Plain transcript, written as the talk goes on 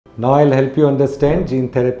Now I'll help you understand gene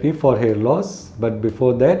therapy for hair loss, but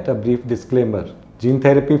before that a brief disclaimer. Gene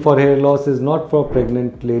therapy for hair loss is not for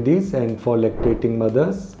pregnant ladies and for lactating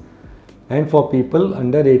mothers and for people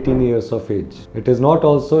under 18 years of age. It is not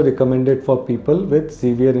also recommended for people with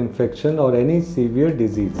severe infection or any severe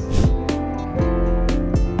disease.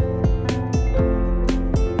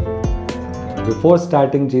 Before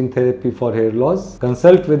starting gene therapy for hair loss,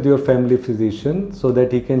 consult with your family physician so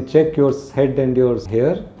that he can check your head and your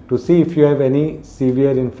hair to see if you have any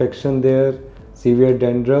severe infection there, severe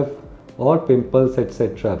dandruff or pimples,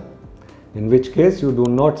 etc. In which case you do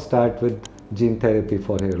not start with gene therapy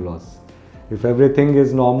for hair loss. If everything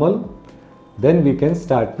is normal, then we can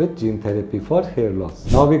start with gene therapy for hair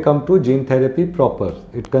loss. Now we come to gene therapy proper.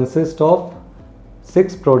 It consists of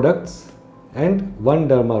 6 products and 1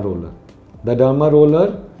 derma roller. The derma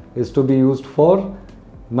roller is to be used for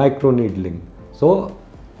microneedling. So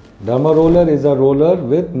derma roller is a roller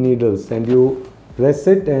with needles and you press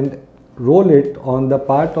it and roll it on the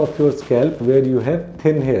part of your scalp where you have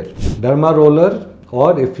thin hair. Derma roller,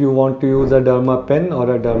 or if you want to use a derma pen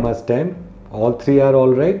or a derma stamp, all 3 are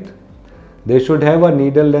alright. They should have a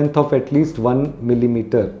needle length of at least 1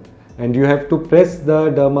 millimeter and you have to press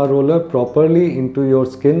the derma roller properly into your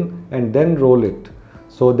skin and then roll it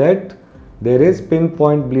so that there is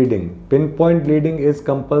pinpoint bleeding. Pinpoint bleeding is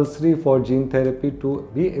compulsory for gene therapy to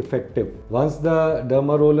be effective. Once the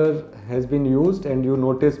derma roller has been used and you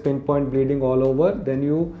notice pinpoint bleeding all over, then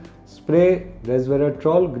you spray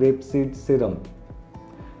Resveratrol grape seed serum.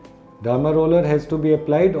 Derma roller has to be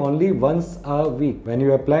applied only once a week. When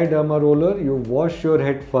you apply derma roller, you wash your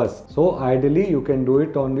head first. So ideally you can do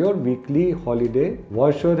it on your weekly holiday.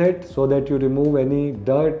 Wash your head so that you remove any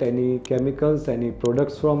dirt, any chemicals, any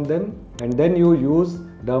products from them. And then you use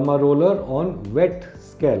derma roller on wet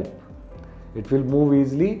scalp. It will move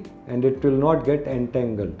easily and it will not get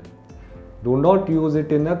entangled. Do not use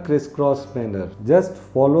it in a crisscross manner. Just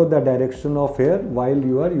follow the direction of hair while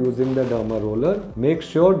you are using the derma roller. Make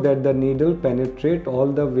sure that the needle penetrates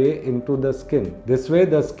all the way into the skin. This way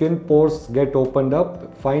the skin pores get opened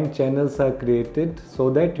up, fine channels are created so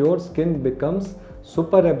that your skin becomes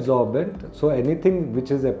super absorbent. So anything which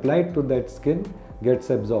is applied to that skin gets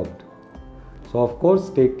absorbed. So of course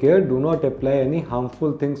take care, do not apply any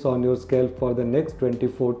harmful things on your scalp for the next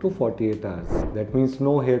 24 to 48 hours. That means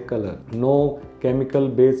no hair color, no chemical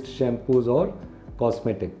based shampoos or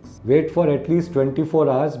cosmetics. Wait for at least 24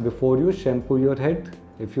 hours before you shampoo your head.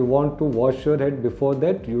 If you want to wash your head before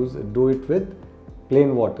that, do it with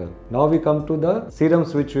plain water. Now we come to the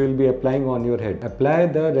serums which you will be applying on your head. Apply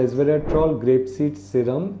the Resveratrol grapeseed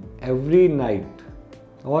serum every night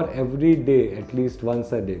or every day, at least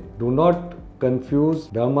once a day. Do not confuse.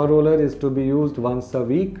 Derma roller is to be used once a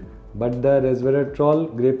week, but the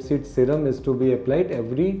Resveratrol grapeseed serum is to be applied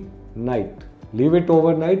every night. Leave it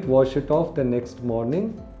overnight, wash it off the next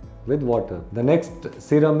morning with water. The next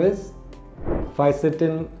serum is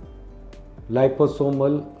Fisetin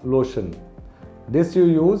Liposomal Lotion. This you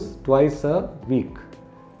use twice a week.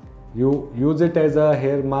 You use it as a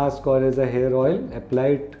hair mask or as a hair oil, apply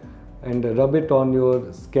it and rub it on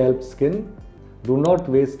your scalp skin. Do not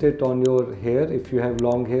waste it on your hair if you have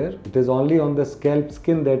long hair. It is only on the scalp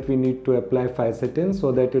skin that we need to apply Fisetin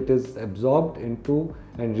so that it is absorbed into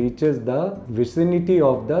and reaches the vicinity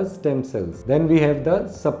of the stem cells. Then we have the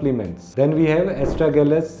supplements. Then we have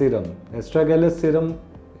astragalus serum. Astragalus serum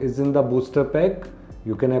is in the booster pack.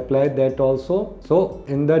 You can apply that also. So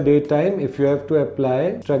in the daytime, if you have to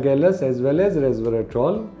apply astragalus as well as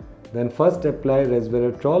resveratrol, then first apply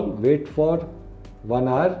resveratrol, wait for 1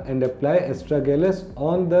 hour and apply astragalus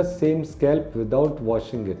on the same scalp without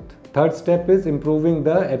washing it. Third step is improving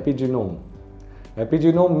the epigenome.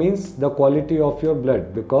 Epigenome means the quality of your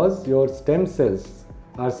blood because your stem cells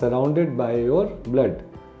are surrounded by your blood.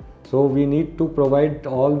 So we need to provide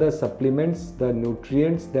all the supplements, the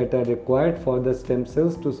nutrients that are required for the stem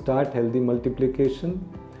cells to start healthy multiplication.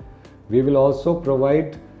 We will also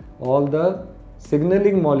provide all the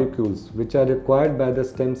signaling molecules which are required by the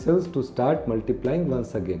stem cells to start multiplying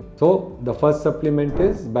once again. So the first supplement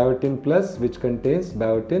is Biotin Plus, which contains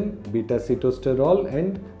biotin, beta-sitosterol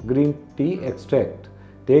and green tea extract.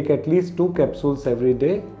 Take at least 2 capsules every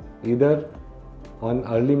day, either on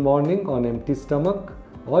early morning on empty stomach,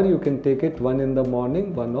 or you can take it 1 in the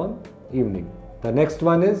morning, 1 on evening. The next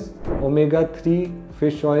one is omega-3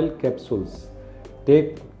 fish oil capsules.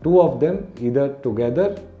 Take 2 of them either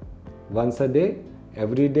together once a day,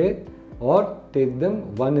 every day, or take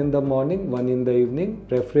them 1 in the morning, 1 in the evening,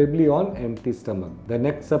 preferably on empty stomach. The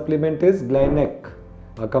next supplement is Glynac,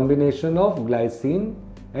 a combination of glycine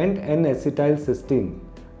and N-acetylcysteine.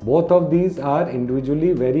 Both of these are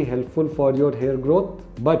individually very helpful for your hair growth,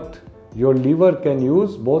 but your liver can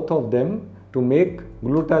use both of them to make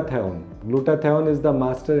glutathione. Glutathione is the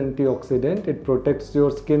master antioxidant. It protects your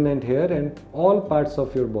skin and hair and all parts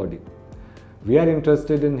of your body. We are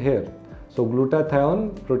interested in hair. So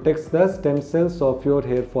glutathione protects the stem cells of your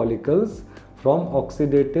hair follicles from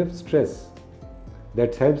oxidative stress.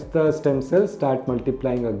 That helps the stem cells start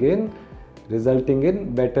multiplying again, resulting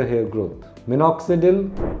in better hair growth.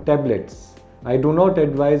 Minoxidil tablets. I do not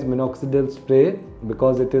advise minoxidil spray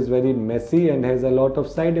because it is very messy and has a lot of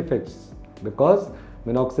side effects, because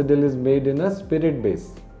minoxidil is made in a spirit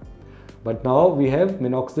base. But now we have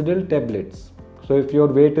minoxidil tablets. So if your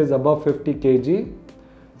weight is above 50 kg,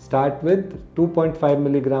 start with 2.5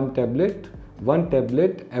 milligram tablet, one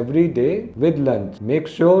tablet every day with lunch. Make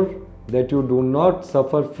sure that you do not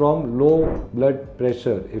suffer from low blood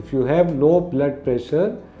pressure. If you have low blood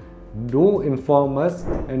pressure, do inform us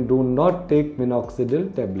and do not take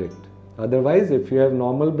minoxidil tablet. Otherwise, if you have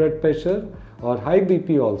normal blood pressure or high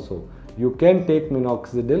BP also, you can take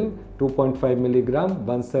minoxidil 2.5 milligram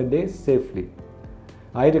once a day safely.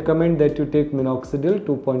 I recommend that you take minoxidil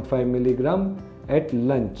 2.5 milligram at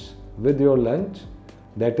lunch, with your lunch.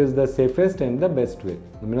 That is the safest and the best way.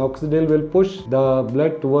 The minoxidil will push the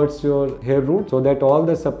blood towards your hair root, so that all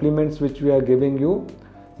the supplements which we are giving you,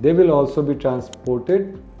 they will also be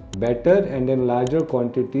transported better and in larger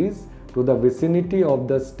quantities to the vicinity of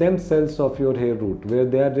the stem cells of your hair root, where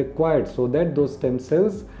they are required, so that those stem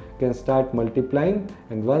cells can start multiplying,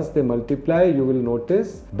 and once they multiply, you will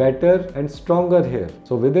notice better and stronger hair.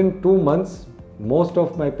 So within 2 months, most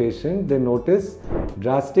of my patients, they notice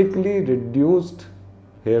drastically reduced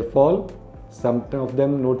hair fall. Some of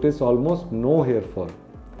them notice almost no hair fall.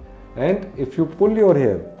 And if you pull your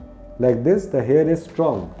hair like this, the hair is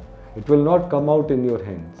strong. It will not come out in your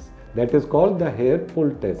hands. That is called the hair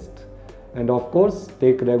pull test. And of course,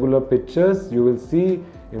 take regular pictures. You will see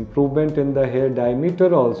improvement in the hair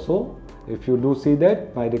diameter also. If you do see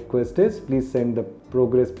that, my request is please send the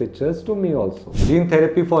progress pictures to me also. Gene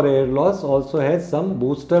therapy for hair loss also has some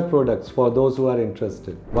booster products for those who are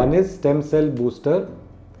interested. One is stem cell booster.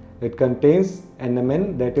 It contains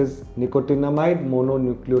NMN, that is nicotinamide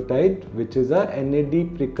mononucleotide, which is a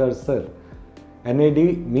NAD precursor. NAD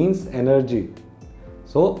means energy.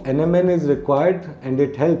 So NMN is required and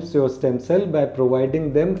it helps your stem cell by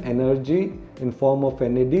providing them energy in form of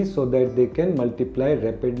NAD so that they can multiply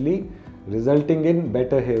rapidly, resulting in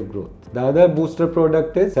better hair growth. The other booster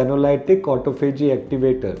product is senolytic autophagy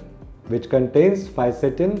activator, which contains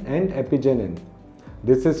Fisetin and epigenin.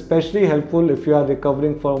 This is especially helpful if you are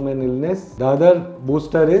recovering from an illness. The other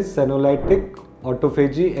booster is senolytic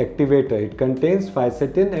autophagy activator. It contains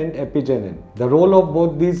Fisetin and epigenin. The role of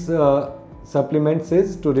both these supplements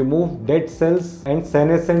is to remove dead cells and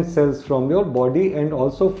senescent cells from your body and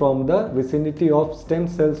also from the vicinity of stem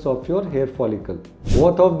cells of your hair follicle.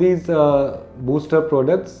 Both of these booster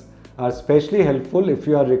products are especially helpful if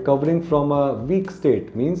you are recovering from a weak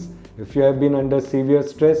state, means if you have been under severe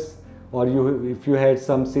stress, or if you had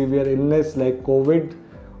some severe illness like COVID,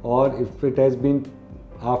 or if it has been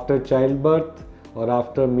after childbirth or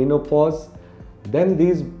after menopause, then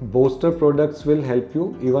these booster products will help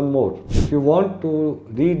you even more. If you want to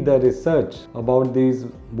read the research about these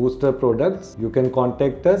booster products, you can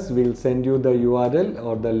contact us. We'll send you the URL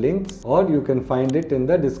or the links, or you can find it in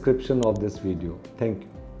the description of this video. Thank you.